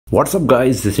What's up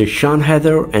guys, this is Sean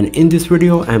Heather, and in this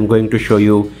video I am going to show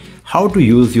you how to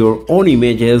use your own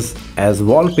images as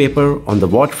wallpaper on the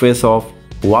watch face of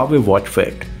Huawei Watch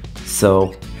Fit.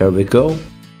 So here we go.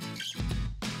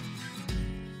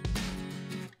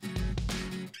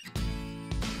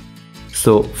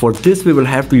 So for this we will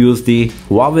have to use the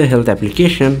Huawei Health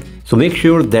application. So make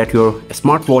sure that your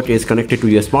smartwatch is connected to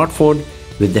your smartphone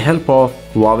with the help of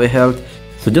Huawei Health.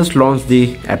 So just launch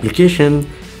the application,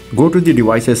 go to the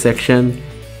devices section,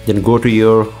 then go to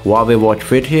your Huawei Watch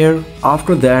Fit here.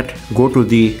 After that, go to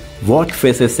the watch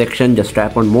faces section, just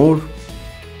tap on more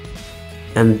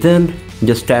and then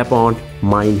just tap on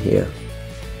mine here.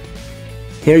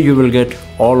 Here you will get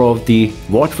all of the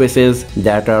watch faces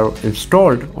that are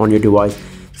installed on your device.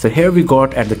 So here we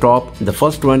got at the top, the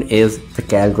first one is the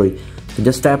gallery. So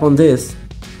just tap on this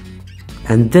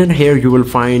and then here you will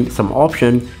find some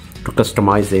option to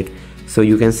customize it. So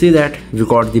you can see that we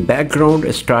got the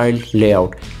background style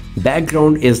layout.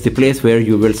 Background is the place where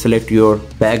you will select your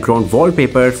background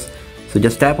wallpapers. So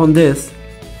just tap on this.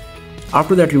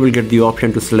 After that you will get the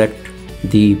option to select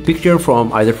the picture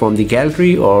from either from the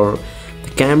gallery or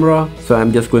the camera. So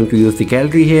I'm just going to use the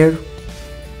gallery here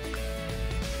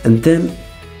and then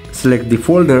select the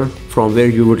folder from where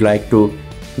you would like to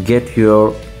get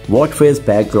your watch face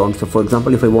background. So for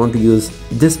example, if I want to use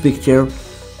this picture,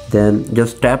 then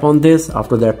just tap on this.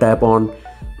 After that, tap on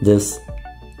this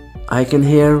icon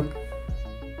here,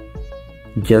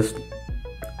 just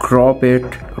crop it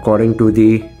according to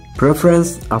the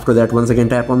preference. After that, once again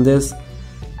tap on this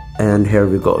and here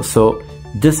we go. So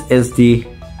this is the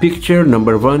picture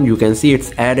number one. You can see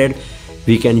it's added.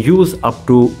 We can use up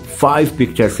to 5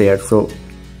 pictures here. So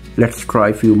let's try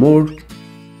a few more.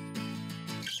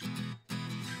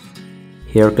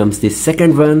 Here comes the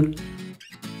second one.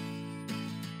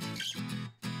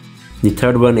 The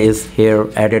third one is here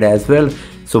added as well.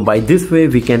 So by this way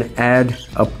we can add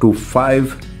up to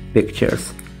 5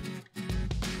 pictures.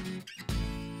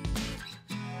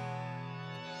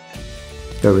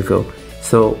 There we go.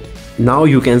 So now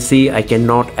you can see I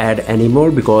cannot add any more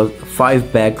because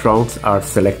 5 backgrounds are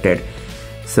selected.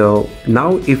 So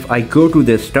now if I go to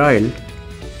the style,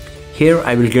 here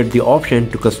I will get the option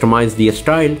to customize the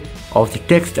style of the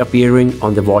text appearing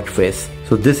on the watch face.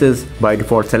 So this is by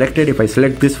default selected. If I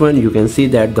select this one, you can see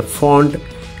that the font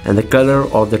and the color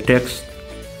of the text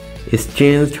is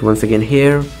changed once again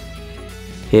here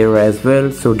as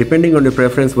well. So depending on your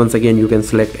preference, once again you can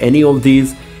select any of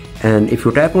these, and if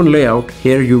you tap on layout,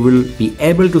 here you will be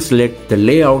able to select the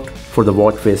layout for the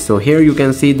watch face. So here you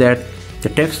can see that the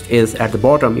text is at the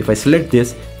bottom. If I select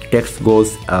this, the text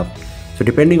goes up. So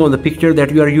depending on the picture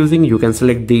that you are using, you can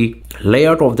select the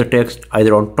layout of the text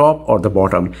either on top or the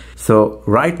bottom. So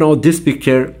right now this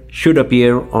picture should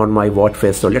appear on my watch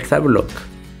face. So let's have a look.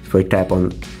 If I tap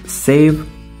on save,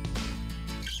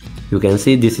 you can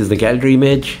see this is the gallery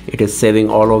image. It is saving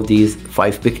all of these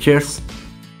 5 pictures.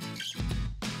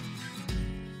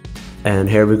 And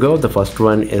here we go. The first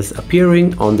one is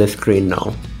appearing on the screen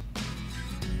now.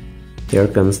 Here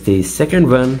comes the second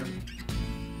one,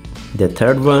 the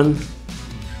third one,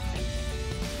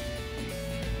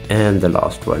 and the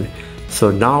last one.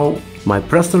 So now my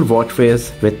personal watch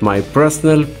face with my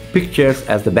personal pictures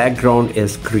as the background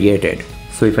is created.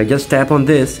 So if I just tap on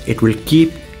this, it will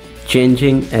keep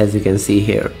changing as you can see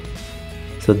here.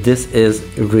 So this is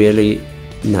really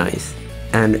nice.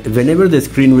 And whenever the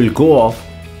screen will go off,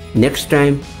 next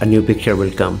time a new picture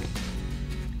will come.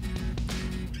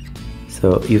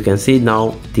 So you can see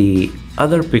now the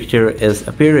other picture is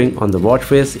appearing on the watch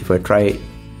face. If I try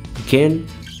again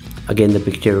the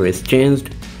picture is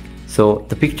changed. So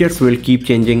the pictures will keep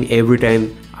changing every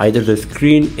time either the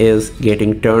screen is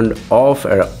getting turned off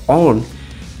or on,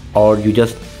 or you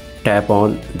just tap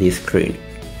on the screen.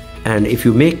 And if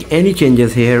you make any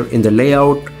changes here in the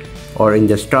layout or in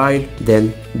the style,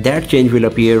 then that change will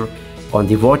appear on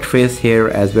the watch face here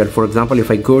as well. For example,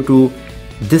 if I go to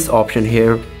this option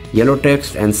here, yellow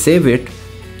text, and save it,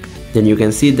 then you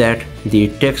can see that the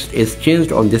text is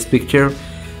changed on this picture.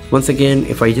 Once again,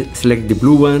 if I select the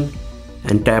blue one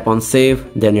and tap on save,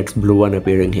 then it's blue one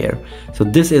appearing here. So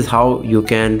this is how you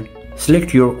can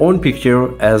select your own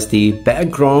picture as the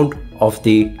background of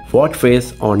the watch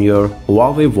face on your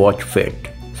Huawei Watch Fit.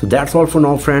 So that's all for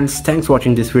now friends. Thanks for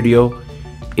watching this video.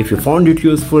 If you found it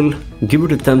useful, give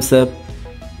it a thumbs up,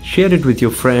 share it with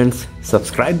your friends,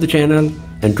 subscribe the channel,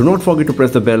 and do not forget to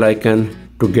press the bell icon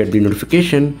to get the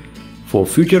notification for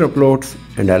future uploads.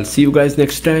 And I'll see you guys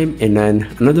next time in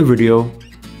another video.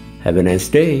 Have a nice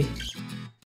day.